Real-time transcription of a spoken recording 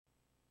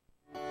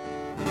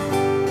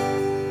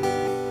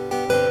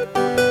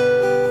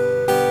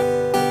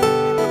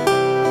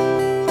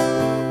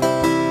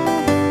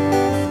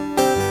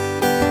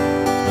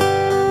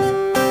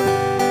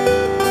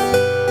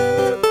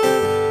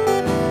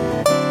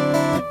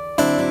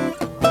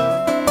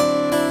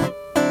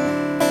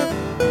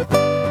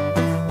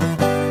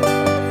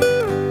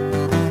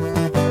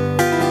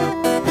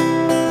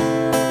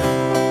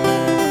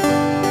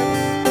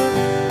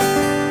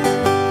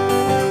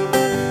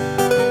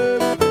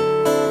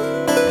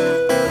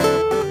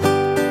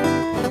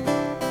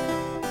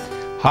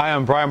Hi,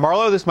 I'm Brian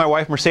Marlowe. This is my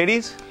wife,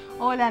 Mercedes.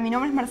 Hola, mi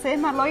nombre es Mercedes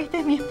Marlowe y este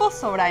es mi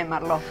esposo, Brian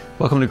Marlowe.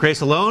 Welcome to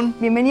Grace Alone.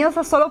 Bienvenidos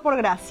a Solo por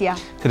Gracia.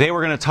 Today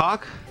we're going to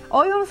talk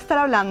Hoy vamos a estar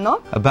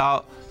hablando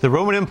about the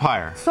Roman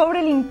Empire sobre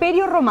el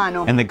Imperio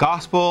Romano and the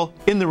gospel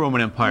in the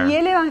Roman y Empire.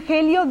 el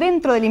Evangelio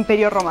dentro del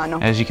Imperio Romano.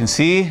 As you can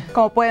see,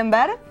 Como pueden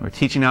ver, we're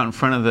teaching out in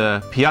front of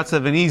the Piazza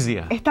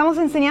Venezia estamos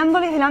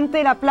enseñándoles delante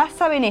de la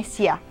Plaza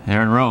Venecia,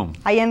 there in Rome.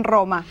 ahí en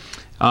Roma.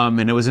 And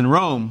it was in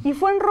Rome Y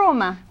fue en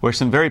Roma where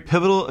some very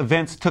pivotal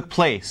events took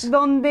place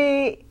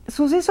donde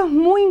sucesos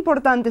muy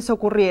importantes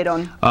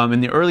ocurrieron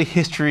in the early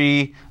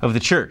history of the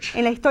church.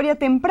 en la historia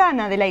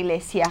temprana de la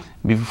Iglesia.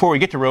 Before we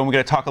get to Rome, we're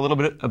going to talk a little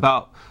bit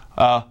about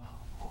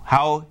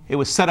how it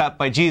was set up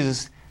by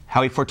Jesus,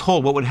 how he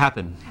foretold what would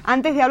happen.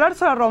 Antes de hablar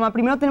sobre Roma,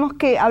 primero tenemos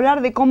que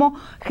hablar de cómo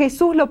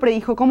Jesús lo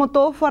predijo, cómo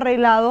todo fue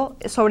arreglado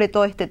sobre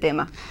todo este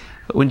tema.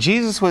 When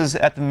Jesus was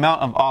at the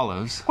Mount of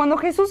Olives, Cuando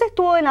Jesús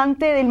estuvo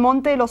delante del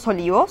Monte de los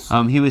Olivos,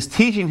 he was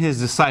teaching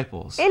his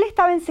disciples, Él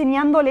estaba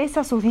enseñándoles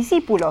a sus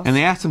discípulos and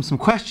they asked him some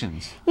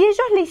questions. y ellos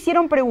le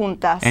hicieron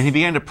preguntas And he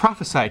began to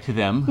prophesy to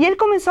them y Él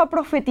comenzó a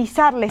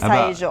profetizarles a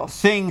about ellos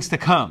things to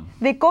come.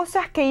 de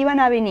cosas que iban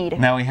a venir.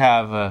 Now we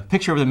have a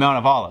picture of the Mount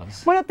of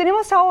Olives. Bueno,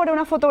 tenemos ahora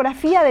una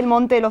fotografía del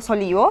Monte de los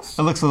Olivos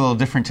It looks a little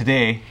different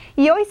today.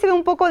 y hoy se ve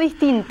un poco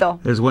distinto.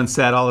 There's one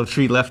sad olive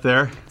tree left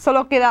there.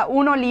 Solo queda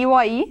un olivo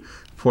ahí,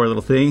 Poor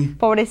little thing.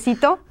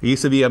 pobrecito. It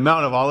used to be a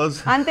Mount of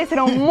Olives. Antes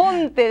era un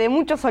monte de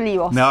muchos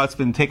olivos Now it's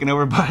been taken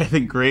over by, I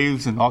think,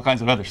 graves and all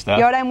kinds of other y stuff.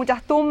 ahora hay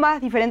muchas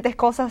tumbas, diferentes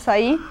cosas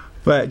ahí.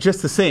 But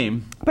just the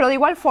same, Pero de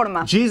igual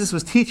forma, Jesus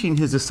was teaching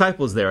his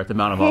disciples there at the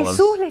Mount of Olives.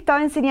 Jesús le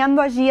estaba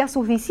enseñando allí a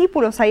sus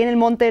discípulos ahí en el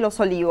Monte de los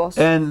Olivos.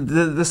 And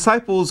the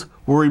disciples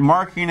were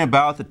remarking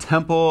about the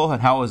temple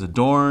and how it was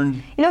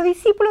adorned. Y los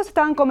discípulos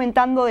estaban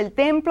comentando del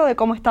templo, de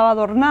cómo estaba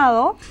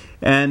adornado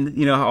And,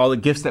 you know, all the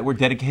gifts that were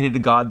dedicated to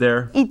God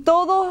there. y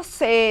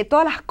todas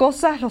las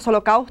cosas, los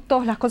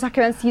holocaustos, las cosas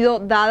que habían sido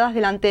dadas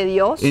delante de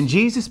Dios. And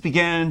Jesus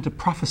began to Y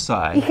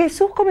prophesy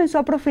Jesús comenzó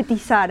a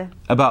profetizar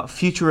about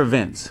future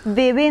events.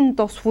 de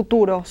eventos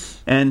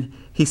futuros. And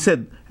he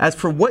said, as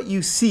for what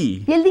you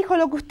see Y Él dijo,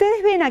 lo que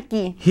ustedes ven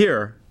aquí,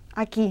 here,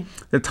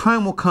 the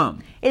time will come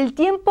el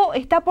tiempo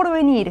está por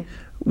venir,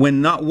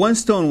 when not one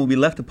stone will be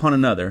left upon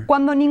another.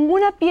 cuando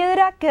ninguna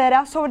piedra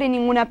quedará sobre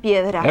ninguna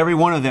piedra. Every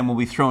one of them will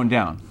be thrown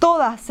down.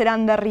 Todas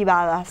serán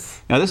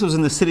derribadas. Now, this was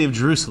in the city of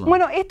Jerusalem.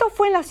 Bueno, esto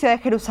fue en la ciudad de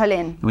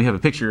Jerusalén. And we have a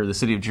picture of the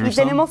city of Y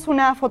Jerusalem, tenemos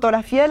una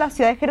fotografía de la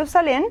ciudad de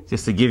Jerusalén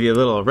just to give you a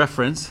little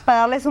reference para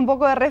darles un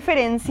poco de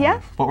referencia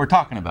of what we're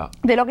talking about.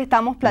 de lo que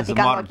estamos There's a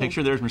platicando modern aquí.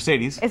 picture. There's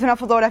Mercedes. Es una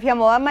fotografía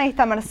moderna y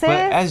está But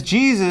Mercedes. as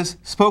Jesus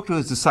spoke to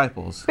his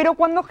disciples, Pero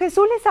cuando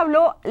Jesús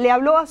le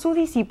habló a sus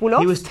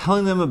discípulos, he was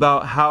telling them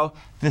about how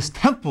this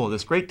temple,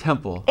 this great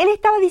temple Él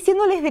estaba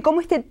diciéndoles de cómo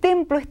este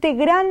templo, este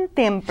gran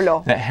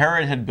templo that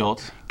Herod had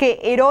built, que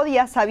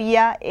Herodías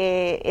había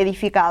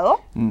edificado,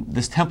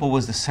 this temple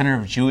was the center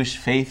of Jewish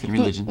faith and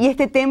religion, y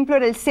este templo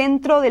era el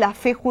centro de la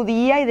fe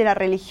judía y de la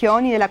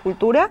religión y de la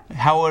cultura,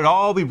 how it would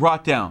all be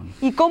brought down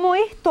y cómo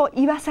esto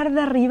iba a ser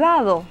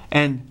derribado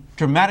and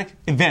dramatic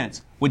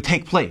events would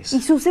take place.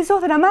 y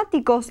sucesos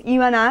dramáticos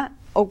iban a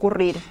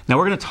ocurrir. Now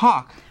we're going to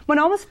talk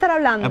Bueno, vamos a estar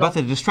hablando about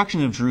the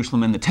destruction of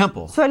Jerusalem and the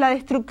temple, sobre la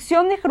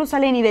destrucción de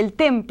Jerusalén y del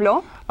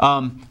templo,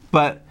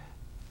 but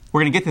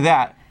we're going to get to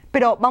that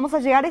pero vamos a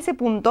llegar a ese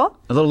punto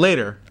a little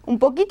later un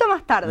poquito más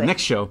in the tarde,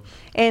 next show,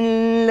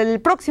 en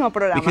el próximo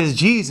programa. because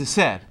Jesus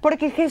said,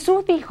 Porque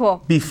Jesús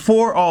dijo,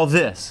 before all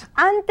this,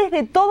 antes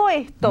de todo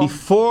esto,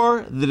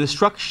 before the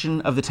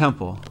destruction of the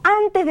temple,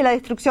 antes de la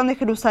destrucción de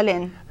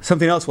Jerusalén,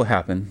 something else will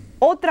happen,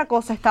 otra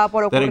cosa estaba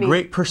por that a ocurrir,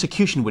 great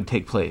persecution would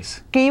take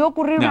place. que iba a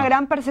ocurrir una No.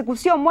 gran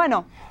persecución.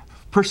 Bueno,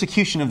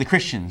 Persecution of the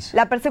Christians.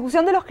 la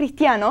persecución de los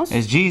cristianos,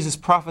 As Jesus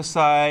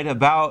prophesied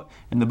about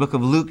in the book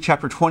of Luke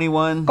chapter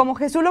 21, como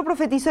Jesús lo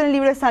profetizó en el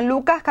libro de San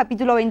Lucas,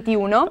 capítulo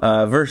 21,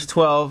 verse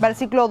 12,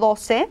 versículo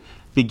 12,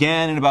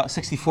 began in about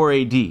 64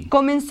 AD.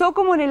 comenzó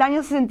como en el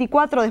año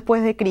 64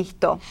 después de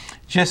Cristo.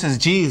 Just as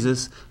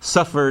Jesus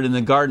suffered in the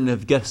Garden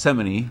of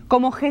Gethsemane,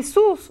 Como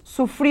Jesús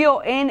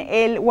sufrió en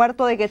el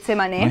huerto de we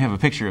Getsemaní, have a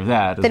picture of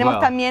that as tenemos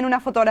well. también una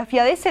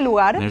fotografía de ese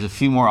lugar, There's a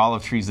few more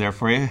olive trees there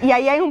for you. y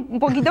ahí hay un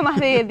poquito más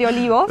de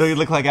olivos. They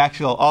look like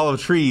actual olive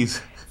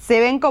trees, Se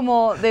ven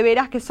como de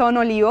veras que son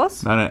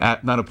olivos,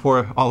 not a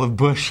poor olive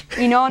bush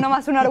y no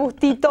nomás un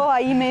arbustito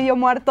ahí medio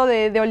muerto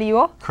de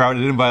olivo,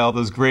 crowded in by all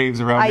those graves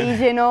around ahí it.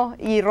 lleno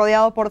y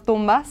rodeado por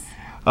tumbas.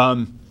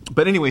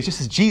 But anyways, just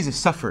as Jesus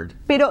suffered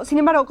Pero, sin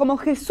embargo, como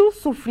Jesús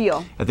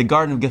sufrió, at the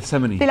Garden of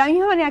Gethsemane de la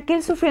misma manera que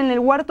Él sufrió en el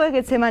huerto de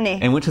Getsemaní,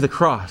 and went to the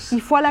cross y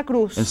fue a la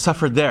cruz, and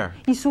suffered there,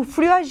 y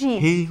sufrió allí,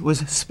 he was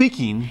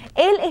speaking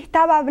Él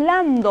estaba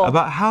hablando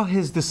about how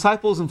his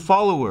disciples and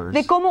followers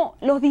de cómo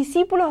los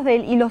discípulos de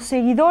Él y los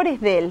seguidores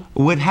de Él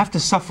would have to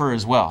suffer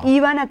as well.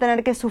 iban a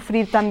tener que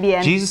sufrir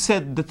también. Jesus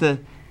said that the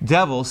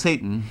devil,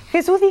 Satan,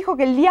 Jesús dijo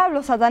que el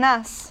diablo,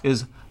 Satanás,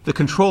 is the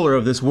controller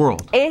of this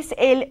world. es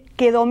el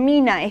que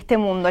domina este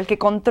mundo, el que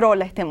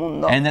controla este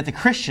mundo. And that the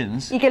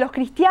Christians Y que los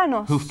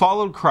cristianos who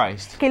followed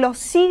Christ que los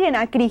siguen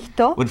a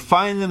Cristo would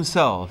find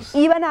themselves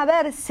iban a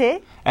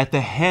verse at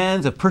the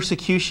hands of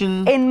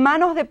persecution en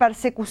manos de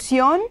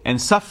persecución and y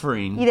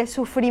suffering de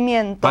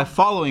sufrimiento by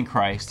following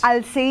Christ,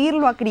 al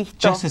seguirlo a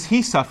Cristo. just as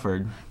he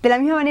suffered. De la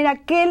misma manera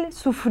que Él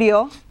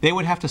sufrió, They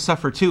would have to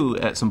suffer too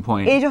at some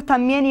point, ellos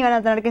también iban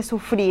a tener que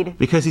sufrir.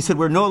 because he said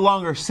we're no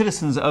longer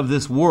citizens of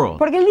this world.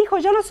 Porque Él dijo,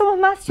 ya no somos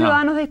más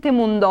ciudadanos de este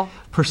mundo.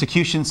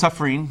 Persecution,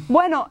 suffering,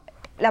 Bueno,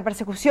 la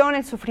persecución,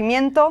 el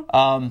sufrimiento,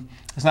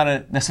 it's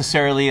not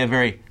necessarily a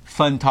very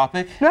fun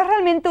topic, no es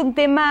realmente un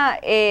tema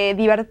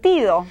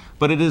divertido,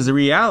 but it is a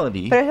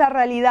reality pero es la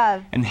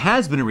realidad. and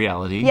has been a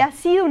reality Y ha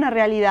sido una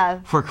realidad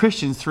for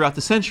Christians throughout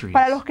the centuries.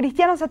 para los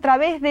cristianos a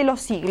través de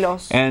los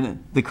siglos. And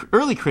the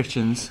early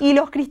Christians Y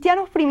los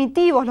cristianos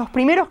primitivos, los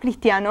primeros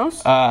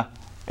cristianos,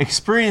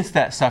 experienced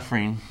that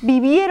suffering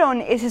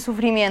vivieron ese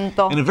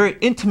sufrimiento in a very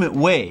intimate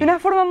way de una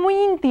forma muy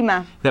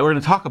íntima, that we're going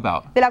to talk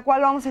about. de la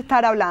cual vamos a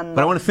estar But I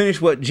hablando. want to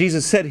finish what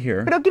Jesus said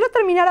here. Pero quiero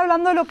terminar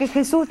hablando de lo que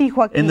Jesús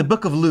dijo aquí. In the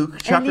book of Luke, En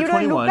el chapter libro de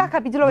 21, Lucas,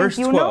 capítulo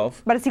verse 21,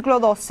 12, versículo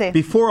 12.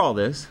 before all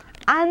this,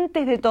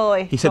 Antes de todo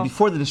he said, esto,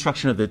 before the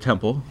destruction of the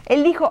temple,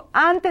 Él dijo,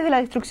 antes de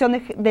la destrucción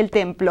del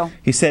templo,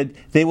 he said,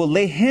 they will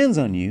lay hands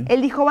on you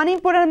Él dijo, van a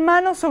imponer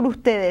manos sobre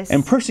ustedes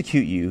and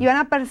persecute y you. van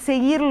a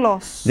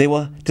perseguirlos. They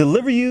will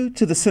deliver you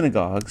to the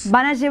synagogues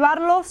Van a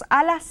llevarlos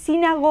a las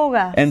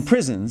sinagogas and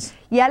prisons,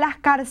 y a las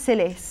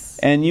cárceles.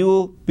 and you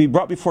will be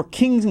brought before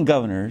kings and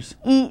governors,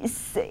 Y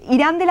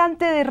irán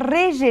delante de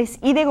reyes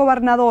y de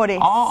gobernadores.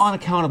 all on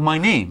account of my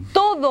name.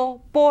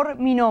 Todo por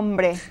mi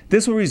nombre.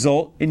 This will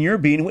result in your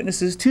being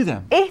witnesses to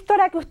them. Esto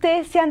hará que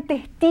ustedes sean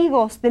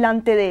testigos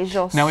delante de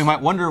ellos. Now we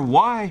might wonder,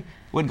 why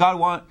would God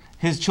want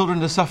his children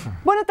to suffer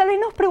Bueno, tal vez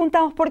nos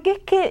preguntamos por qué es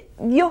que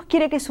Dios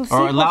quiere que sus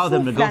or hijos allow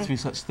them to go sufran. through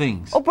such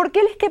things? O por qué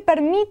Él es que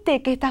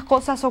permite que estas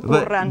cosas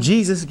ocurran. But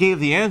Jesus gave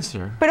the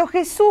answer Pero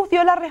Jesús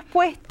dio la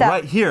respuesta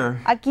right here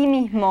aquí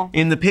mismo,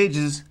 in the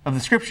pages of the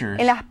scriptures,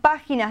 en las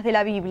páginas de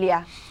la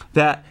Biblia,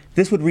 that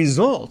this would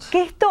result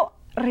que esto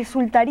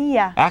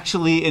resultaría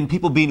actually in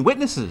people being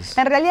witnesses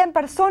en realidad en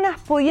personas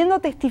pudiendo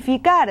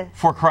testificar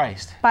for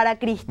Christ. para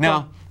Cristo.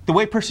 Now, the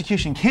way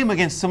persecution came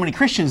against so many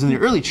Christians in the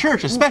early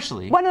church,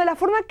 especially, Bueno, de la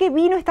forma que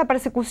vino esta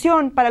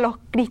persecución para los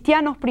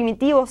cristianos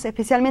primitivos,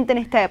 especialmente en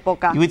esta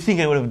época, you would think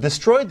it would have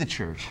destroyed the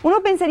church.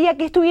 uno pensaría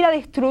que esto hubiera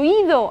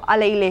destruido a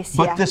la iglesia.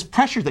 But this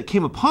pressure that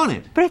came upon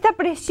it Pero esta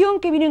presión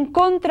que vino en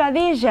contra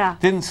de ella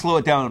didn't slow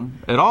it down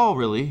at all,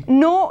 really.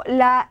 no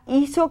la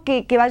hizo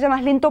que vaya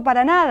más lento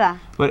para nada,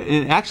 But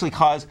it actually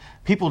caused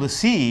people to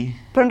see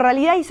pero en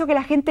realidad hizo que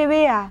la gente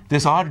vea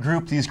this odd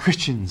group, these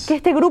Christians, que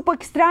este grupo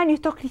extraño,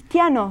 estos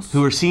cristianos,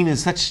 who were seen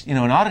as such, an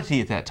oddity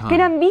at that que time.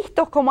 eran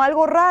vistos como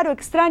algo raro,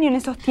 extraño en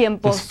esos This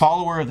tiempos,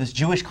 follower of this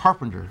Jewish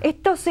carpenter,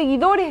 estos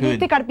seguidores de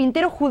este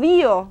carpintero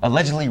judío,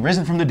 allegedly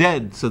risen from the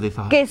dead, so they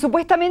thought. que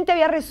supuestamente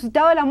había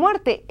resucitado de la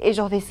muerte,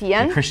 ellos The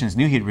decían. Christians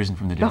knew he had risen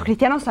from the Los dead.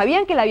 cristianos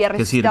sabían que él había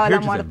Because he had resucitado de la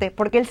appeared to them. muerte,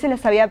 porque él se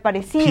les había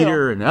aparecido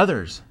Peter and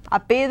others a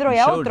Pedro y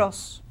a showed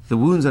otros, the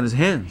wounds on his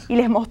hands. y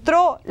les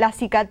mostró las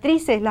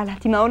cicatrices, las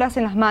lastimaduras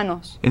en las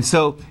manos. And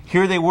so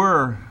here they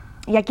were,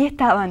 Y aquí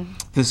estaban,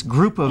 this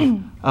group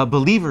of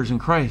believers in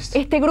Christ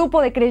este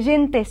grupo de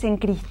creyentes en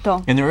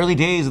Cristo, in the early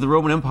days of the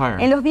Roman Empire,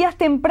 en los días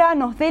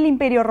tempranos del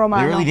Imperio the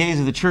Romano, early days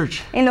of the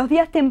church, en los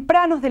días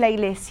tempranos de la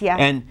iglesia.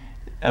 and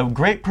a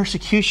great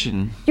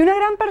persecution Y una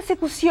gran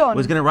persecución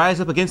was going to rise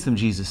up against them,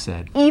 Jesus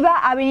said. iba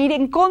a venir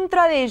en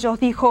contra de ellos,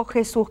 dijo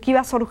Jesús, que iba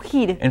a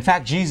surgir. In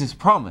fact, Jesus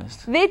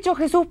promised De hecho,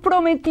 Jesús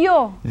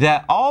prometió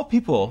that all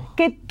people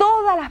que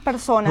todas las who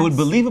personas would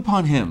believe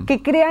upon him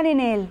que crean en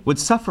Él would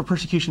suffer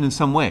persecution in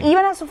some way.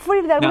 iban a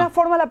sufrir de alguna No.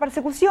 forma la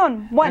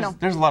persecución. Bueno,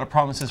 There's a lot of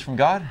promises from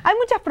God. hay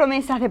muchas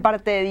promesas de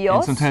parte de And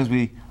Dios sometimes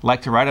we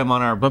like to write them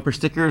on our bumper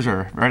stickers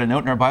or write a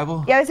note in our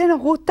Bible. y a veces nos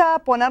gusta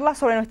ponerlas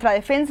sobre nuestra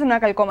defensa en una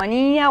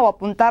calcomanía o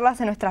apuntarlas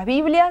en nuestras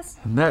Biblias,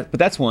 But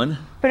that's one.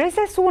 pero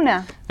esa es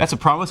una. That's a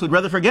promise we'd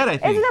rather forget, I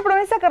Es think. una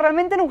promesa que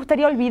realmente nos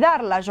gustaría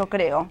olvidarla, yo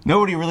creo.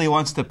 Nobody really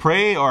wants to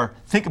pray or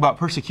think about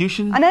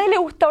persecution. A nadie le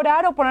gusta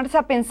orar o ponerse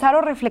a pensar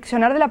o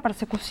reflexionar de la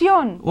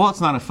persecución. Well,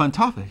 it's not a fun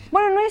topic.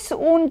 Bueno, no es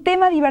un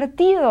tema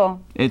divertido,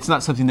 It's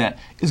not something that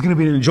is going to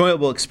be an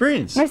enjoyable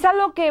experience. no es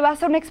algo que va a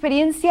ser una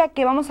experiencia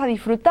que vamos a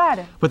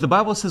disfrutar. But the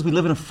Bible says we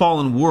live in a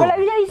fallen Pero world. la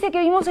Biblia dice que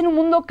vivimos en un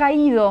mundo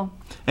caído.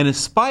 And in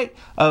spite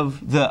of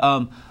the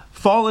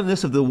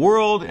fallenness of the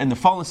world and the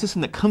fallen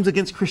system that comes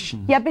against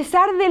Christians, Y a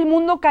pesar del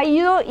mundo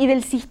caído y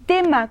del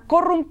sistema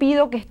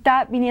corrompido que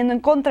está viniendo en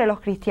contra de los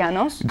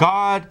cristianos,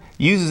 God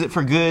uses it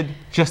for good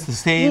just the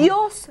same.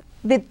 Dios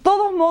de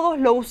todos modos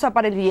lo usa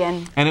para el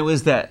bien. And it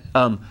was that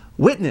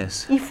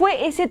witness Y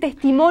fue ese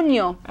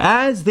testimonio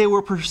as they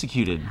were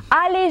persecuted,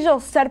 al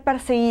ellos ser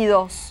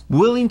perseguidos,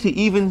 willing to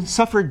even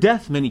suffer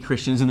death, many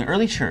Christians in the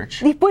early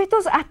church,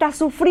 dispuestos hasta a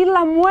sufrir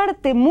la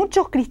muerte,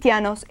 muchos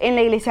cristianos en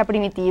la iglesia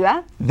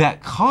primitiva, that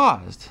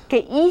caused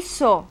que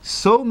hizo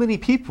so many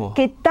people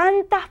que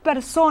tantas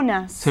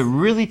personas to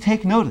really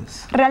take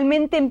notice.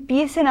 realmente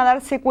empiecen a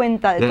darse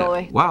cuenta de todo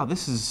That, esto. wow,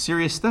 this is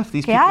serious stuff.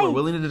 These Que people hay. are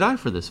willing to die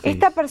for this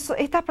faith.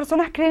 Estas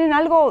personas creen en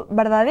algo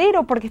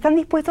verdadero porque están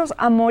dispuestos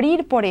a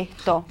morir por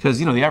esto. Because,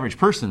 the average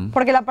person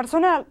Porque la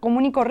persona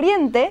común y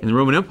corriente in the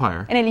Roman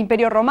Empire, en el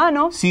Imperio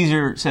Romano,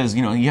 Caesar says,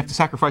 you have to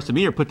sacrifice to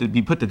me or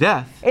be put to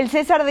death. el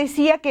César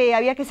decía que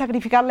había que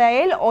sacrificarle a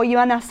él o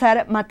iban a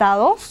ser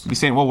matados. Be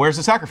saying, well, where's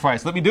the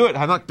sacrifice? Let me do it.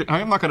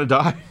 I'm not going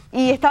to die.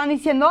 Y estaban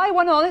diciendo, ay,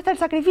 bueno, ¿dónde está el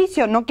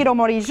sacrificio? No quiero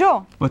morir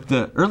yo. But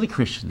the early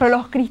Christians Pero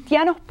los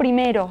cristianos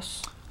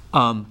primeros,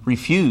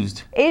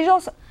 refused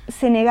ellos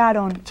se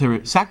negaron to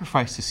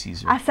sacrifice to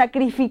Caesar a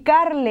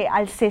sacrificarle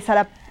al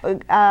César,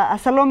 a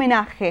hacerle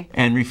homenaje.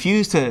 and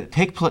refused to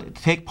take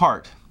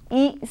part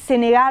Y se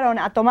negaron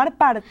a tomar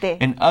parte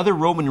in other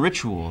Roman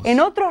rituals en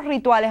otros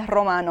rituales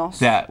romanos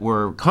that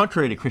were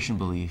contrary to Christian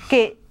belief.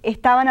 que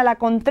estaban a la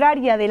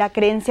contraria de la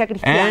creencia And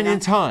cristiana. in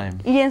time,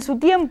 Y en su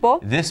tiempo,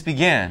 this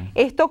began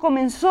esto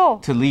comenzó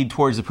to lead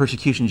towards the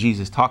persecution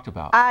Jesus talked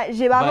about. a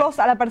llevarlos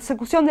a la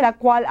persecución de la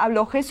cual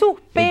habló Jesús.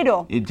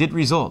 Pero It did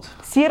result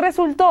sí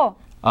resultó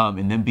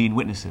in them being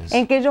witnesses.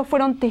 en que ellos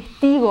fueron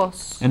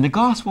testigos. And the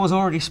gospel was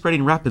already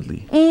spreading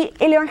rapidly. Y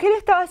el Evangelio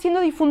estaba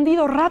siendo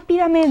difundido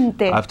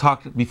rápidamente. I've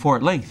talked before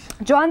at length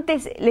Yo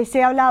antes les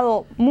he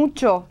hablado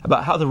mucho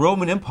about how the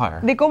Roman Empire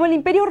de cómo el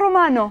Imperio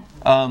Romano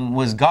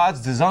was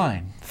God's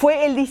design,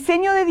 fue el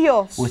diseño de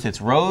Dios with its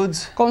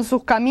roads, con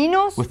sus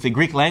caminos, with the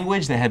Greek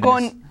language that had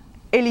con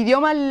el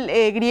idioma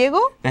griego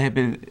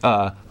been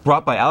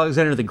brought by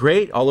Alexander the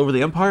Great all over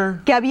the empire,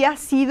 que había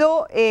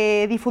sido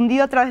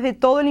difundido a través de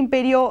todo el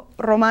Imperio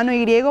Romano y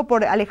griego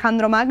por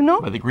Alejandro Magno,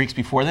 by the Greeks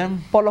before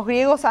them, por los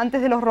griegos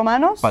antes de los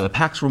romanos, by the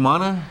Pax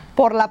Romana,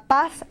 por la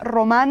paz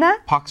romana,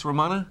 Pax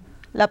Romana,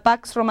 la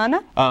Pax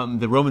Romana,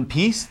 the Roman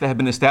peace that had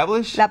been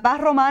established. la paz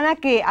romana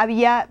que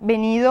había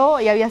venido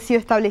y había sido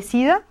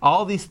establecida.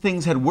 All these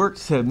things had worked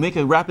to make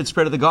a rapid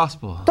spread of the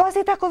gospel. Todas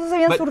estas cosas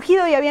habían But-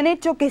 surgido y habían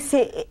hecho que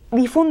se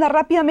difunda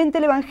rápidamente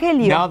el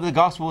Evangelio. Now the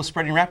gospel was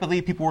spreading rapidly,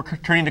 people were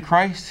turning to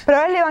Christ, Pero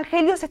ahora el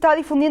Evangelio se estaba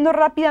difundiendo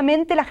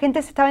rápidamente, la gente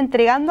se estaba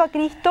entregando a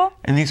Cristo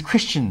and these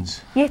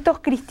Christians y estos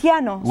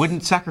cristianos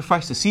wouldn't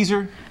sacrifice to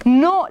Caesar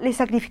no le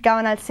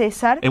sacrificaban al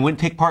César and wouldn't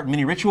take part in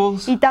many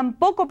rituals, y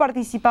tampoco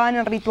participaban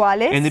en and they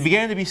rituales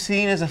began to be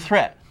seen as a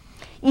threat.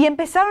 y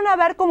empezaron a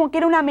ver como que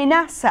era una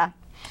amenaza.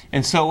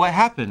 And so what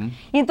happened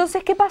Y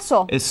entonces, ¿qué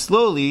pasó? is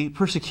slowly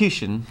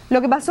persecution Lo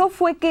que pasó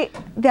fue que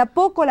de a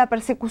poco la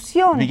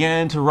persecución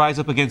began to rise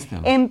up against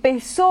them.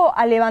 empezó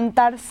a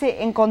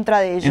levantarse en contra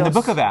de In the ellos.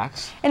 book of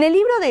Acts, En el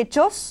libro de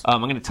Hechos,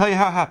 I'm going to tell you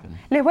how it happened.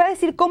 les voy a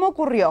decir cómo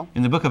ocurrió.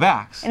 In the book of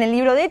Acts, En el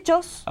libro de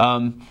Hechos,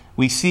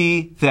 we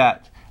see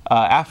that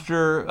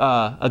after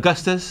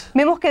Augustus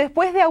vemos que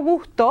después de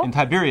Augusto and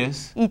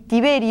Tiberius, y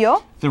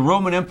Tiberio, the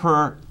Roman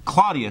Emperor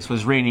Claudius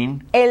was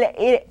reigning.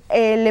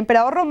 el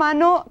emperador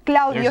romano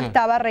Claudio There's a-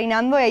 estaba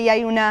reinando y ahí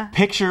hay una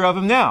Picture of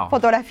him now.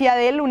 fotografía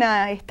de él,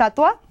 una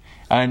estatua.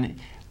 And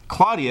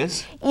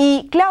Claudius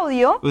Y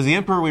Claudio was the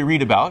emperor we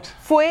read about.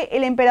 fue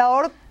el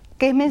emperador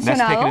que es That's taken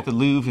mencionado. at the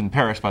Louvre in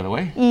Paris, by the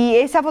way. Y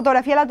esa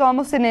fotografía la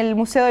tomamos en el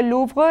Museo del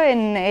Louvre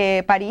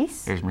en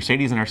París. There's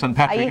Mercedes and our son Ahí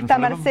Patrick in está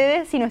front of him.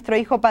 Mercedes y nuestro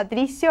hijo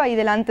Patricio ahí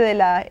delante de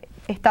la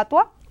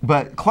estatua.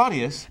 But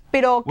Claudius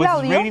Pero was the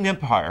Claudio reigning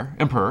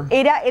emperor.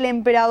 era el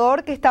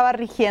emperador que estaba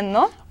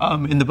rigiendo.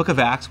 In the book of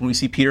Acts, when we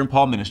see Peter and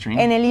Paul ministering,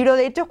 En el libro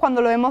de Hechos,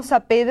 cuando lo vemos a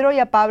Pedro y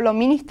a Pablo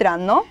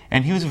ministrando.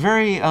 and he was a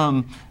very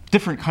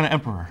different kind of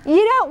emperor. Y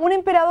era un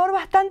emperador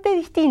bastante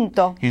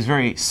distinto. He was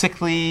very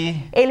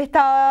sickly,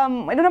 Era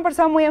una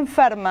persona muy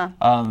enferma,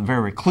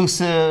 very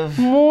reclusive,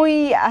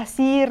 muy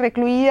así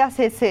recluida,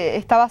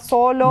 estaba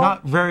solo.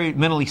 not very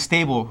mentally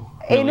stable.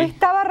 No Really.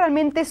 estaba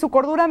realmente, su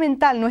cordura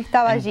mental no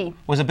estaba allí.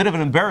 Was a bit of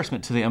an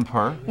embarrassment to the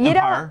empire, Y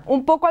era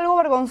un poco algo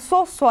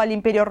vergonzoso al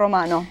Imperio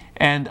Romano.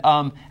 and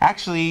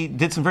actually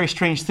did some very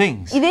strange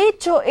things. Y de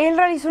hecho, él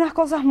realizó unas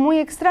cosas muy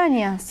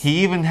extrañas.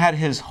 He even had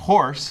his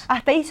horse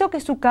Hasta hizo que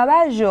su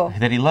caballo,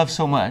 that he loved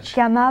so much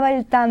que amaba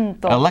él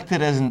tanto,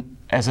 elected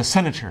as a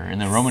senator in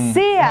the Roman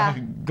Sea.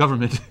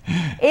 government.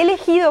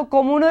 elegido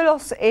como uno de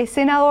los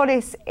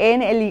senadores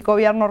en el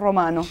gobierno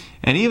romano.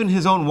 And even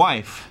his own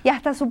wife Y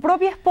hasta su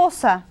propia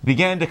esposa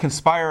began to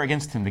conspire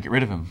against him to get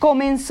rid of him.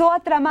 comenzó a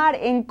tramar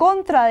en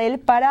contra de él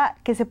para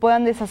que se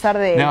puedan deshacer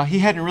de él. Now, he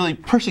hadn't really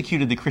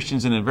persecuted the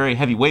Christians in a very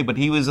heavy way, but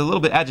he was a little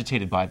bit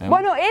agitated by them.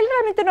 Bueno, él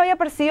realmente no había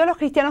perseguido a los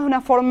cristianos de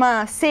una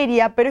forma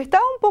seria, pero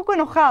estaba un poco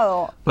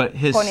enojado But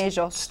his con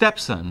ellos.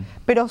 stepson,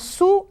 Pero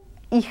su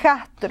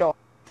hijastro,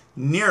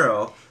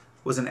 Nero,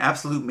 was an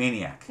absolute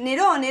maniac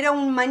Nerón, era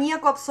un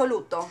maníaco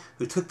absoluto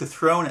who took the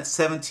throne at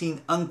 17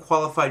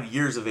 unqualified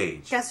years of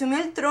age, que asumió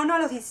el trono a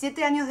los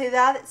 17 años de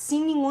edad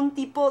sin ningún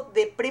tipo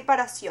de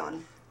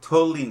preparación.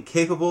 totally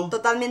incapable.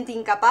 totalmente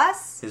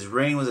incapaz. His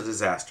reign was a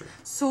disaster.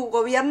 Su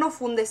gobierno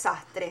fue un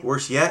desastre.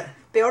 Worse yet,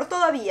 Peor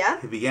todavía,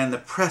 he began the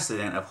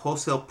precedent of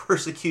wholesale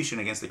persecution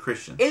against the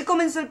Christians. él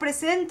comenzó el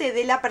precedente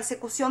de la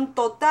persecución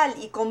total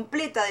y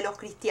completa de los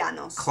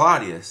cristianos.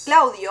 Claudius,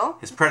 Claudio,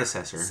 his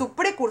predecessor, su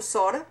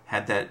precursor,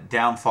 had that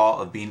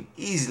downfall of being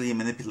easily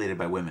manipulated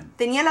by women.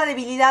 tenía la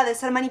debilidad de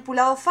ser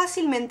manipulado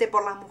fácilmente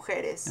por las In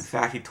mujeres.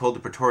 fact, he told the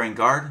Praetorian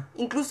Guard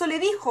Incluso le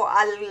dijo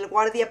al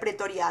guardia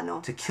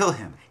pretoriano to kill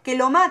him que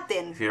lo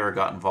maten if he ever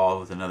got involved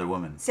with another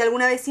woman. si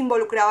alguna vez se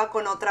involucraba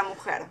con otra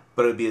mujer.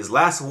 But it would be his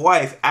last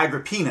wife,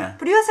 Agrippina,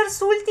 Pero iba a ser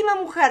su última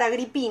mujer,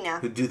 Agripina,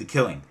 who'd do the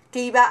killing.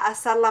 que iba a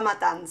hacer la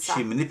matanza.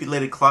 She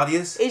manipulated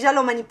Claudius Ella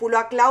lo manipuló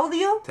a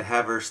Claudio to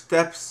have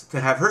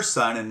her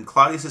son and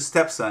Claudius'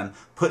 stepson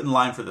put in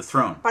line for the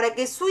throne. para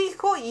que su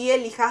hijo y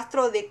el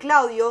hijastro de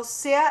Claudio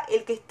sea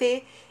el que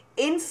esté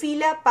en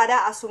fila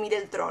para asumir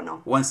el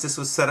trono. Once this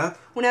was set up,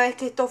 Una vez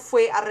que esto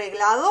fue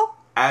arreglado,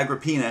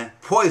 Agrippina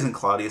poisoned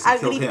Claudius and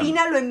killed him.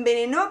 Agripina lo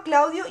envenenó a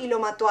Claudio y lo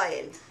mató a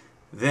él.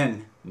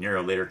 Then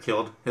Nero later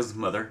killed his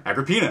mother,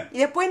 Agrippina. Y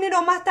después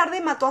Nero más tarde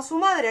mató a su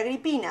madre,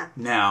 Agripina.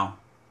 Now,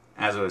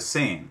 as I was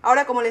saying,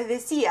 Ahora, como les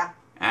decía,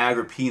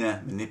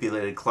 Agrippina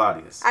manipulated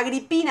Claudius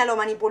Agripina lo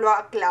manipuló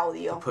a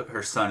Claudio to put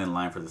her son in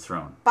line for the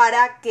throne.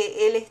 para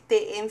que él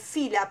esté en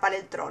fila para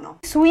el trono.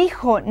 Su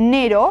hijo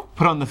Nero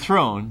Put on the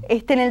throne.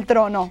 esté en el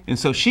trono. And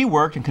so she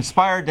worked and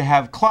conspired to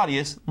have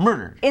Claudius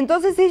murdered.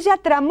 Entonces ella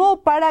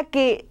tramó para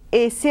que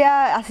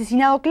sea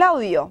asesinado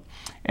Claudio.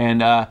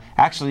 And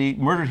actually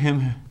murdered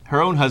him,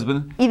 her own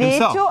husband, Y de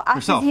himself, hecho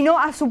herself. asesinó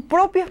a su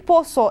propio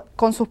esposo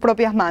con sus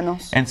propias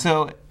manos. And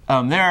so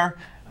there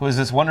was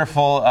this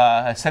wonderful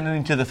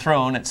ascending to the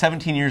throne at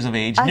 17 years of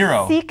age,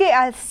 Nero, Así que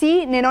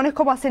así Nerón es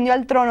como ascendió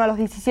al trono a los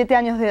 17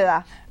 años de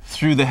edad.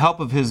 through the help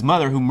of his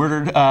mother who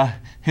murdered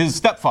his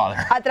stepfather.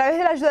 A través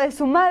de la ayuda de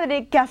su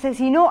madre que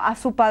asesinó a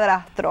su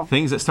padrastro.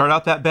 Things that start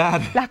out that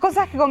bad Las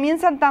cosas que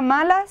comienzan tan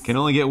malas can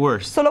only get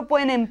worse. solo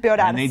pueden And they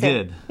empeorarse.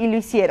 did. Y lo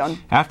hicieron.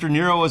 After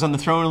Nero was on the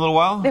throne a little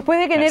while, Después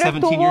de que at Nero 17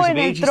 estuvo years of en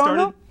el age, he started.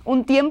 trono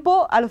un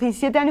tiempo, a los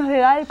 17 años de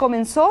edad él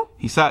comenzó,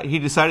 He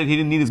decided he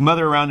didn't need his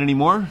mother around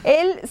anymore,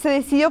 él se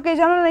decidió que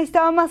ya no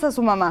necesitaba más a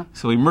su mamá.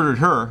 so he murdered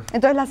her,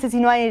 Entonces la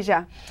asesinó a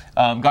ella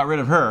got rid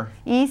of her,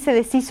 y se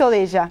deshizo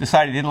de ella.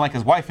 decided he didn't like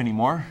his wife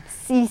anymore,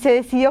 Y se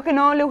decidió que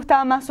no le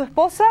gustaba más su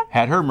esposa,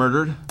 had her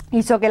murdered.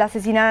 hizo que la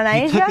asesinaran a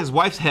He ella, took his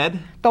wife's head,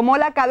 tomó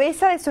la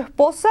cabeza de su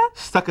esposa,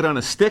 stuck it on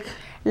a stick,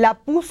 la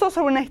puso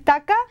sobre una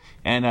estaca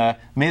and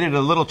made it a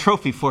little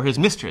trophy for his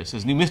mistress,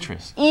 his new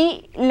mistress.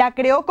 y la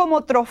creó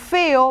como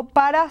trofeo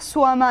para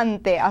su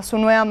amante, a su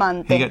nueva He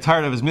amante. got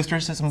tired of his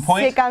mistress at some Se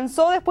point,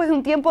 cansó después de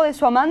un tiempo de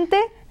su amante,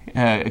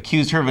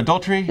 accused her of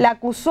adultery, la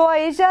acusó a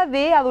ella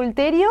de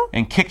adulterio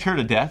and kicked her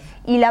to death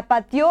y la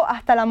pateó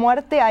hasta la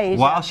muerte a ella,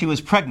 while she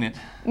was pregnant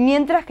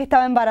mientras que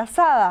estaba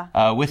embarazada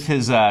with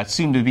his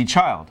soon-to-be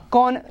child.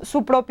 con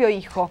su propio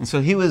hijo. And so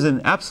he was an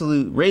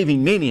absolute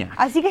raving maniac.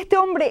 Así que este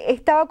hombre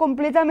estaba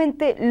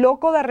completamente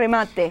loco de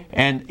remate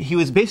And he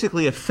was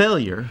basically a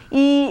failure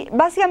y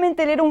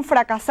básicamente él era un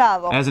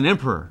fracasado, as an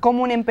emperor.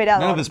 como un None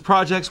emperador. of his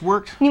projects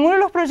worked. Ninguno de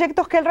los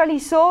proyectos que él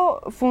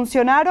realizó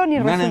funcionaron ni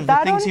None of the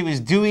resultaron. things he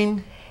was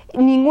doing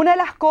Ninguna de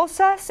las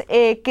cosas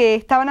que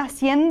estaban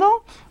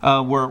haciendo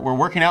were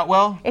working out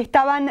well.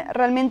 estaban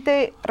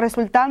realmente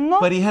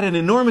resultando. But he had an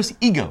enormous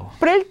ego.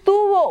 Pero él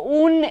tuvo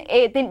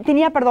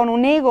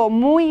un ego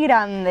muy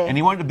grande. And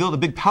he wanted to build a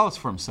big palace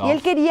for Y himself.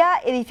 él quería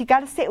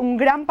edificarse un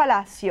gran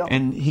palacio.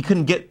 And he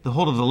couldn't get the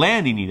hold of the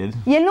land he needed.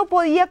 Y él no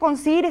podía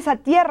conseguir esa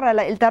tierra,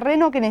 el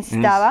terreno que And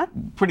necesitaba.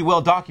 it's pretty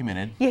well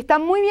documented Y está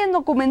muy bien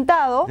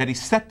documentado that he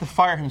set the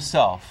fire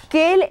himself,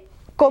 que él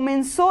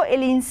comenzó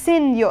el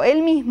incendio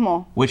él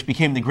mismo, which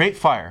became the great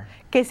fire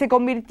que se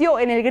convirtió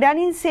en el gran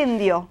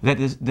incendio that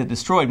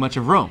destroyed much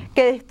of Rome.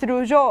 que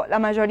destruyó la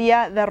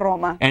mayoría de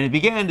Roma. And it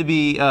began to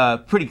be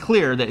pretty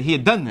clear that he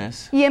had done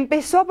this. Y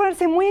empezó a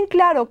ponerse muy en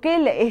claro que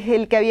él es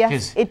el que había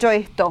Yes. hecho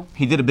esto.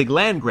 He did a big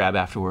land grab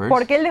afterwards.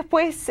 Porque él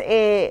después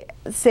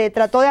se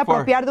trató de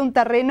apropiar de un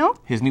terreno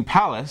His new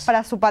palace,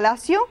 para su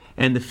palacio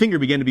and the finger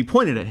began to be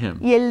pointed at him.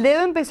 y el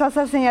dedo empezó a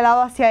ser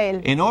señalado hacia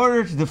él. In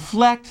order to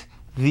deflect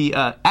the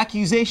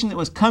accusation that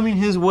was coming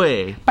his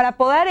way, Para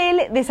poder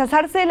él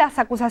deshacerse de las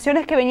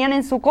acusaciones que venían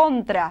en su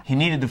contra, he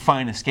needed to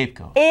find a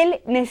scapegoat.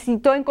 él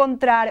necesitó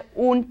encontrar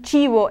un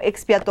chivo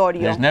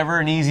expiatorio. There's never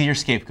an easier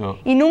scapegoat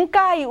Y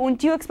nunca hay un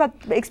chivo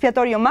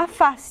expiatorio más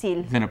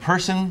fácil, than a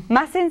person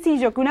más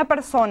sencillo que una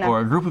persona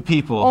or a group of o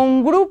people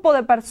un grupo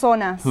de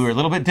personas who are a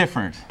little bit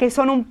different que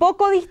son un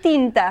poco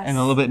distintas and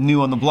a little bit new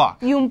on the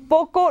block. y un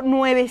poco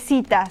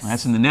nuevecitas.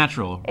 That's in the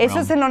natural Eso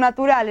es realm. en lo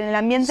natural, en el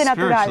ambiente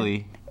natural.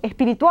 Spiritually, It's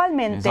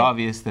Espiritualmente,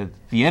 obvious that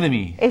the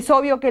enemy, es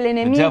obvio que el the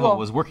devil, enemigo,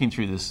 was working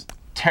through this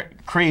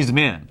crazed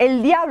man.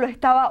 el diablo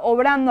estaba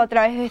obrando a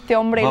través de este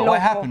hombre But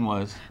what happened loco.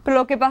 was, Pero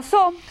lo que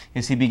pasó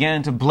is he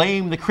began to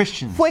blame the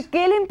Christians, fue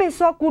que él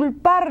empezó a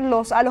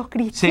culparlos a los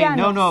saying,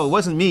 no, cristianos, it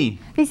wasn't me.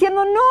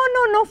 diciendo,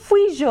 no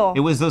fui yo.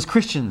 It was those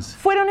Christians.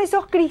 Fueron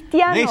esos They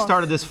cristianos.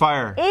 started this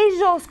fire.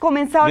 Ellos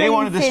comenzaron They el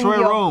wanted to destroy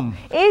incendio. Rome.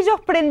 Ellos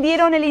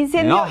prendieron el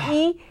incendio And,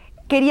 y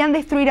querían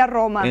destruir a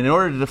Roma. And in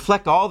order to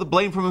deflect all the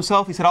blame from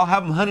himself, he said, I'll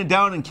have them hunted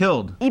down and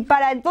killed. Y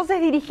para entonces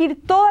dirigir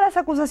todas las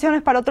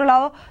acusaciones para otro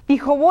lado,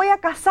 dijo, voy a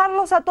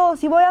cazarlos a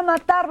todos y voy a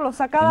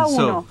matarlos a cada And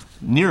uno. so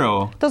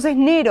Nero, Entonces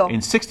Nero,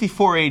 in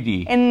 64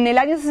 AD, en el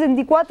año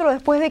 64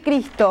 después de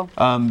Cristo,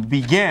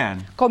 began.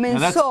 Now that's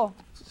comenzó.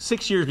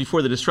 6 years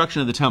before the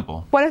destruction of the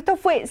temple. Bueno, esto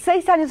fue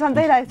 6 años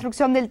antes de la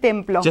destrucción del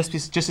templo. Just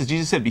as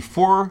Jesus said,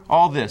 before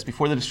all this,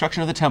 before the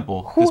destruction of the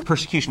temple, this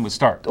persecution would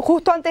start.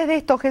 Justo antes de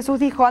esto, Jesús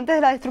dijo, antes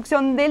de la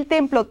destrucción del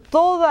templo,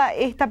 toda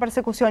esta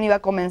persecución iba a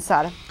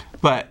comenzar.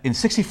 But in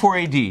 64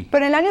 AD,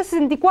 Pero en el año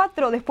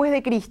 64 después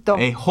de Cristo,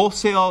 a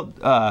wholesale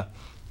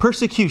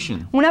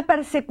persecution una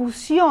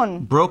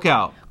persecución broke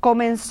out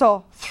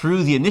comenzó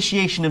through the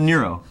initiation of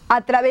Nero, a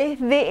través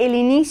del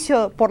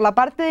inicio por la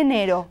parte de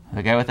Nero.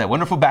 the guy with that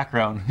wonderful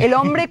background, El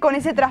hombre con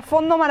ese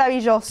trasfondo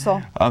maravilloso.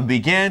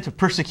 began to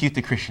persecute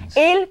the Christians.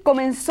 Él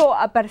comenzó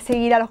a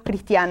perseguir a los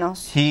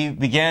cristianos. He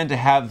began to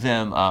have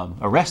them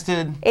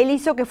arrested, Él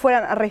hizo que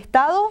fueran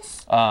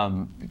arrestados,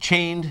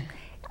 chained,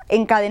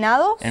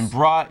 encadenados and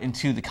brought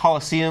into the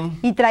Colosseum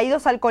y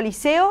traídos al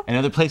Coliseo, and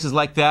other places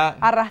like that.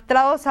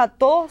 arrastrados a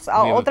todos,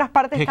 a We have otras a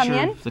partes picture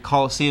también. of the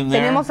Colosseum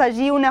there. Tenemos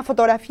allí una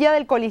fotografía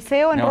del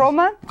Coliseo en Now,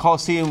 Roma. the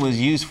Colosseum was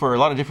used for a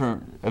lot of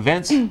different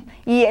events.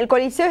 Y el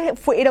Coliseo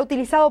era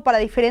utilizado para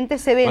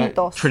diferentes But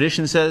eventos.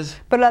 tradition says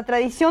Pero la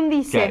tradición that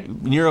dice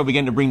Nero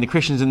began to bring the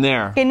Christians in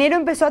there, que Nero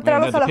empezó a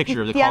traerlos a los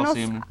picture of the cristianos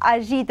Colosseum.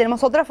 allí.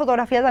 Tenemos otra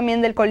fotografía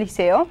también del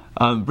Coliseo.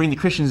 bring the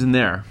Christians in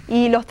there,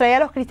 Y los traía a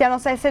los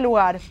cristianos a ese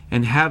lugar.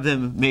 and have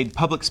them made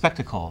public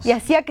spectacles, Y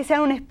hacía que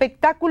sean un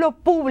espectáculo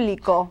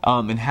público.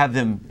 and have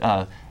them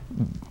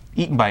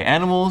eaten by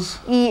animals,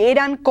 Y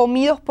eran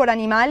comidos por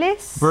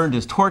animales. burned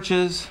as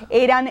torches.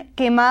 Eran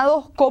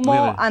quemados como We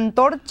have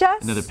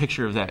antorchas. Another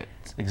picture of that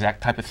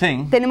exact type of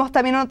thing. Tenemos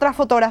también otra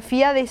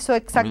fotografía de eso Where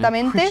the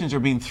exactamente. Christians are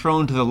being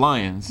thrown to the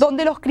lions.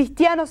 Donde los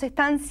cristianos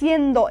están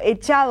siendo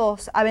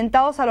echados,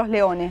 aventados a los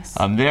leones.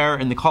 There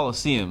in the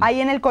Colosseum, Ahí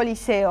en el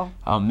Coliseo.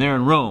 there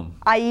in Rome.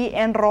 Ahí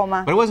en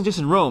Roma. But it wasn't just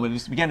in Rome,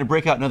 it began to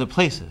break out in other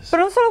places.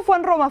 Pero no solo fue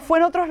en Roma, fue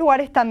en otros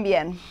lugares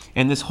también.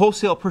 And this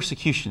wholesale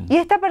persecution Y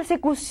esta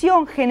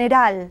persecución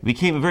general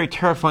became a very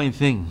terrifying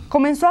thing.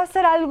 comenzó a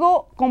ser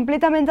algo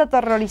completamente As you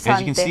can see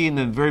aterrorizante. in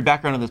the very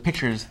background of those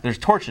pictures, there's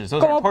torches.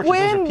 Those aren't Como torches, those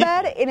are pueden people.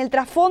 ver en el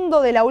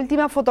trasfondo de la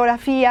última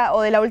fotografía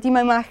o de la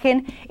última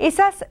imagen,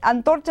 esas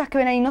antorchas que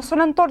ven ahí no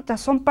son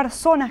antorchas, son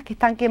personas que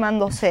están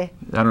quemándose.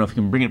 I don't know if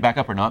you can bring it back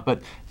up or not, but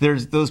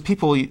there's those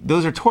people,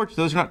 those are torches,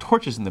 those are not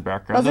torches in the No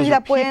background. sé Those si are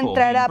la pueden people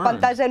traer a being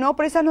burned. pantalla de nuevo,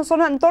 pero esas no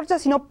son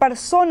antorchas, sino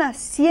personas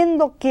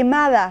siendo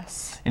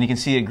quemadas. And you can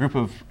see a group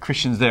of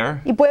Christians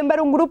there Y pueden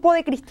ver un grupo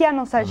de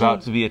cristianos allí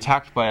about to be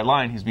attacked by a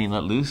lion who's being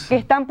let loose. que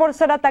están por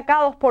ser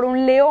atacados por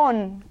un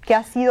león que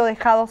ha sido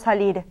dejado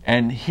salir.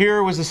 And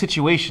here was the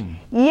situation.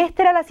 Y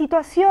esta era la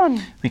situación.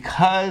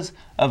 Because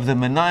of the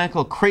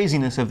maniacal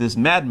craziness of this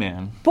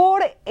madman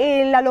Por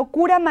la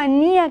locura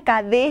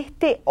maníaca de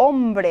este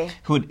hombre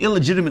who had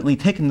illegitimately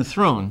taken the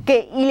throne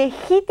que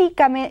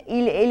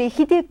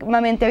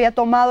ilegítimamente había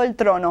tomado el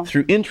trono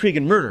through intrigue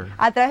and murder,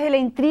 a través de la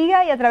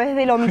intriga y a través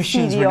del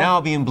Christians were homicidio.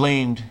 now being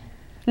blamed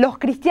Los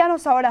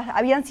cristianos ahora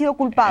habían sido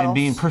culpados and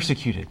being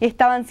persecuted. y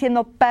estaban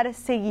siendo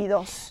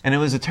perseguidos. And it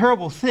was a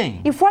terrible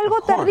thing. Y fue algo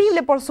of course.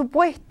 terrible, por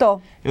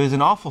supuesto. It was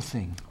an awful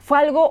thing. Fue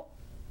algo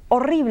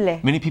horrible.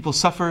 Many people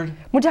suffered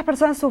Muchas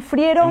personas and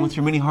sufrieron went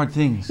through many hard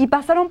things. y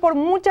pasaron por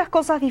muchas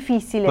cosas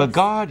difíciles. But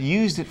God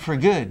used it for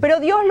good. Pero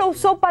Dios lo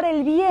usó para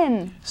el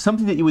bien.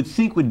 Something that you would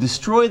think would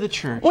destroy the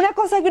church Una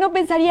cosa que uno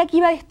pensaría que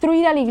iba a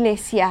destruir a la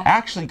iglesia,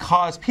 actually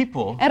caused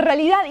people en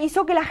realidad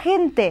hizo que la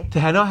gente to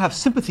not have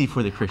sympathy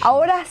for the Christians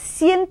ahora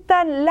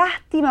sientan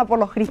lástima por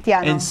los and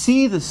cristianos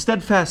see the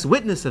steadfast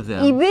witness of y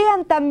them.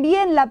 vean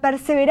también la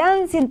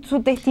perseverancia en su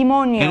And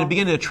testimonio. it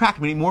began to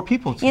attract many more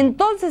people to Y it.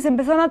 entonces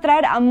empezaron a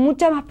traer a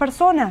muchas más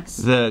personas.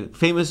 The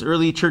famous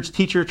early church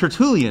teacher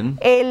Tertullian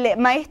El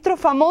maestro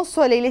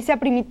famoso de la iglesia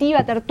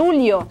primitiva,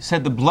 Tertulio,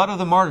 said the blood of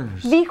the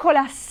martyrs dijo: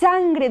 la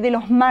sangre de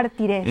los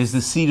mártires is the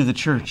seed of the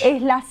church.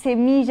 es la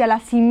semilla, la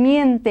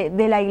simiente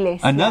de la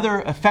iglesia.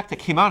 Another effect that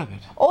came out of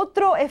it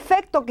Otro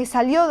efecto que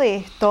salió de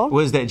esto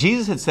was that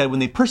Jesus had said, when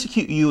they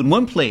persecute you in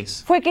one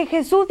place, fue que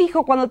Jesús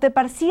dijo: cuando te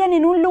persigan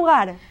en un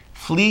lugar,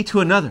 flee to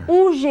another.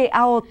 huye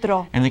a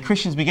otro. And the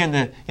Christians began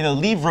to,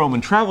 leave Rome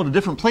and travel to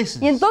different places.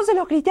 Y entonces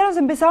los cristianos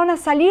empezaron a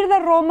salir de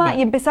Roma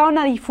y empezaron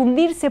a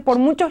difundirse por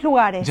muchos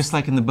lugares. Just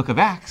like in the book of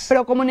Acts,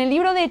 Pero como en el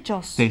libro de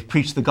Hechos, they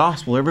preached the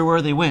gospel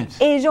everywhere they went,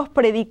 ellos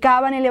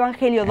predicaban el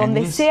evangelio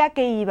donde this- sea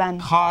que iban.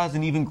 caused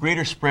an even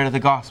greater spread of the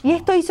Y gospel.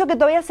 esto hizo que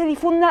todavía se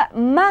difunda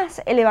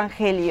más el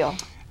evangelio.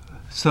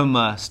 Some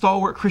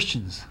stalwart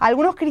Christians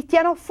Algunos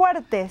cristianos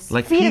fuertes,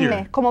 Like firmes,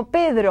 Peter. como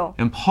Pedro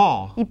and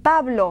Paul y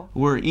Pablo,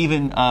 were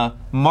even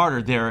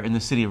martyred there in the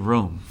city of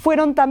Rome.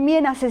 fueron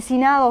también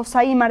asesinados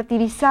ahí,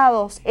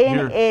 martirizados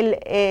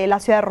en la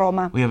ciudad de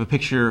Roma. We have a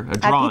picture, a Aquí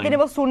drawing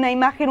tenemos una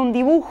imagen, un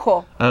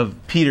dibujo of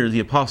Peter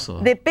the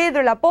apostle, de Pedro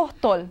el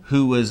apóstol,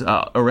 who was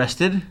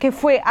arrested que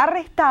fue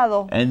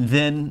arrestado and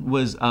then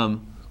was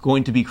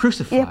going to be y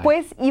crucified.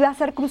 después iba a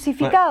ser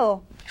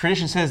crucificado.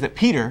 tradition says that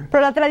Peter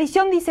Pero la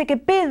tradición dice que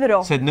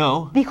Pedro said,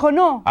 no, dijo,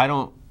 no, I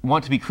don't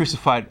want to be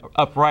crucified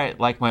upright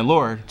like my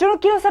Lord, yo no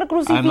quiero ser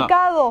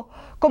crucificado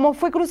como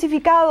fue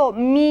crucificado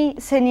mi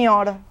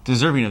Señor.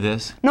 deserving of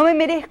this, No me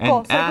merezco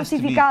and ser asked to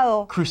be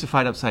crucificado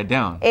crucified upside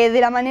down. de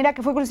la manera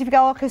que fue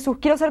crucificado Jesús.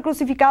 Quiero ser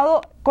crucificado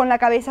con la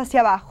cabeza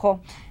hacia abajo.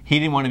 He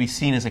didn't want to be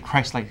seen as a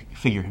Christ-like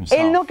figure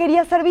Él no himself,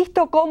 quería ser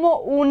visto como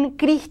un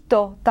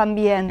Cristo and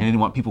también. didn't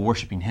want people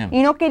worshiping him.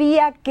 Y no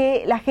quería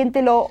que la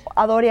gente lo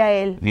adore a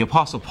él. The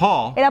Apostle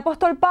Paul El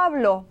apóstol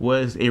Pablo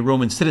was a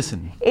Roman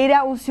citizen.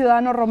 era un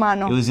ciudadano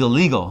romano. It was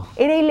illegal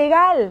Era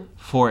ilegal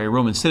for a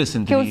Roman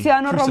citizen que to un be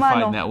ciudadano crucified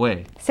romano in that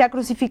way. sea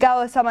crucificado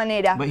de esa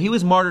manera. But he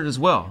was martyred as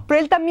well. Pero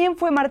él también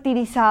fue And the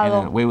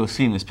martirizado way we'll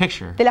see in this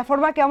picture, de la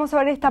forma que vamos a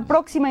ver en esta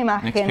próxima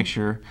next imagen.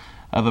 picture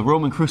of a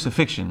Roman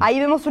crucifixion, Ahí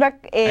vemos una,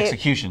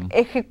 execution.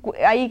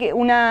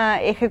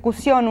 una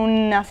ejecución,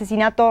 un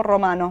asesinato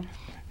romano.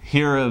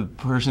 Here, a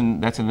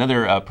person, that's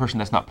another person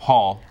that's not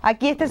Paul,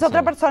 Aquí esta es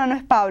otra persona, no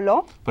es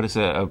Pablo, but it's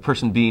a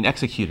person being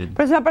executed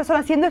pero es una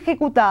persona siendo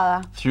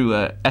ejecutada through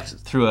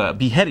a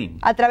beheading.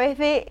 a través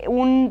de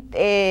un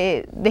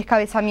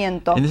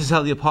descabezamiento. And this is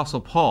how the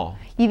Apostle Paul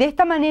Y de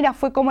esta manera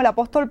fue como el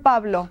apóstol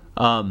Pablo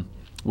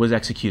was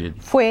executed,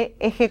 fue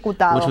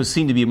ejecutado, which was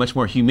seen to be a much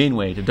more humane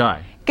way to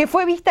die, que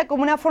fue vista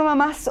como una forma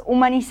más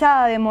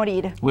humanizada de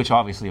morir, which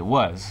obviously it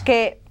was.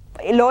 que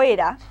lo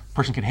era. A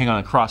person could hang on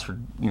a cross for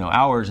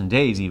hours and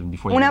days even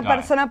before they Una die.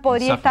 persona and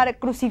podría suffer. estar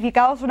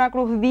crucificado en una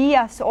cruz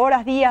días,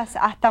 horas, días,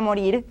 hasta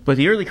morir. But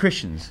the early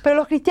Christians Pero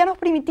los cristianos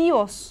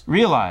primitivos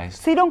realized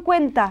se dieron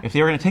cuenta if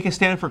they were going to take a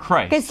stand for que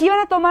Christ, si iban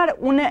a tomar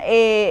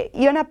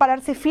iban a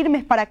pararse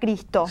firmes para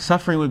Cristo,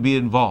 suffering would be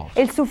involved.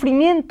 el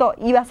sufrimiento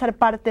iba a ser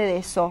parte de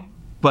eso.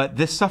 But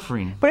this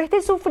suffering, Pero este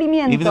even though it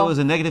sufrimiento, was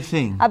a negative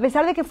thing, a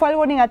pesar de que fue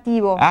algo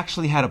negativo,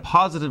 actually had a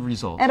positive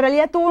result en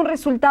realidad tuvo un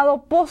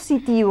resultado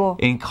positivo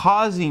in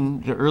causing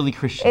the early en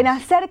Christians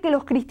hacer que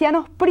los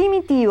cristianos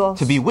primitivos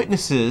to be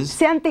witnesses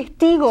sean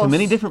testigos to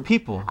many different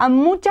people a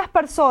muchas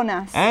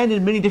personas and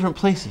in many different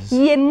places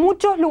y en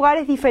muchos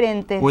lugares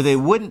diferentes where they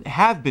wouldn't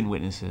have been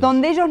witnesses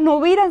donde ellos no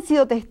hubieran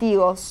sido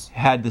testigos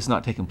had this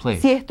not taken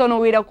place. si esto no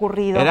hubiera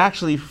ocurrido. It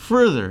actually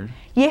furthered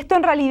Y esto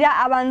en realidad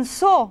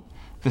avanzó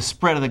the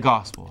spread of the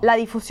gospel. la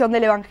difusión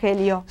del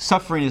Evangelio.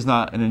 Suffering is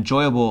not an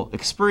enjoyable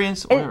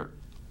experience or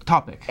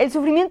topic, El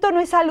sufrimiento no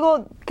es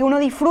algo que uno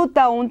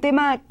disfruta o un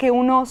tema que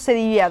uno se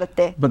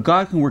divierte. but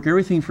God can work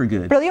everything for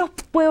good Pero Dios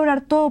puede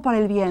obrar todo para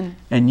el bien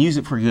and use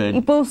it for good.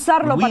 y puede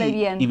usarlo when para el we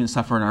bien. even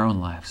suffer in our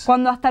own lives.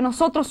 Cuando hasta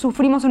nosotros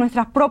sufrimos en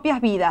nuestras propias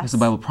Because vidas. the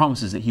Bible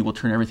promises that He will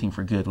turn everything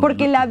for good when we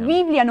Porque look la to Him.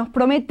 Biblia nos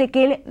promete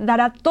que Él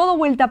dará todo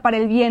vuelta para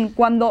el bien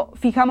cuando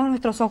fijamos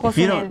nuestros ojos If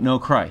you en don't Él. know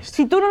Christ,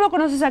 Si tú no lo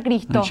conoces a I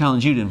Cristo,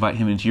 challenge you to invite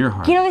Him into your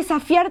heart. quiero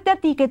desafiarte a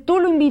ti que tú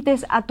lo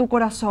invites a tu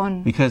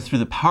corazón. Because through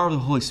the power of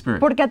the Holy Spirit,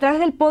 Porque a través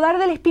del poder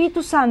del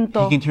Espíritu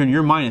Santo, He can turn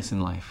your minus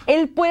in life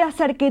Él puede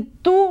hacer que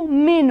tú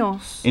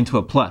menos, into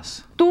a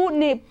plus,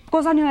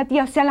 cosas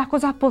negativas sean las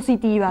cosas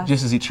positivas.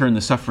 just as He turned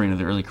the suffering of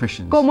the early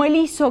Christians Como Él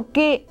hizo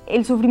que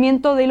el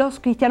sufrimiento de los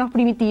cristianos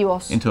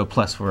primitivos into a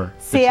plus for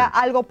the sea church.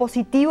 algo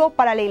positivo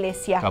para la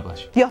iglesia. God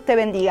bless you. Dios te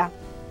bendiga.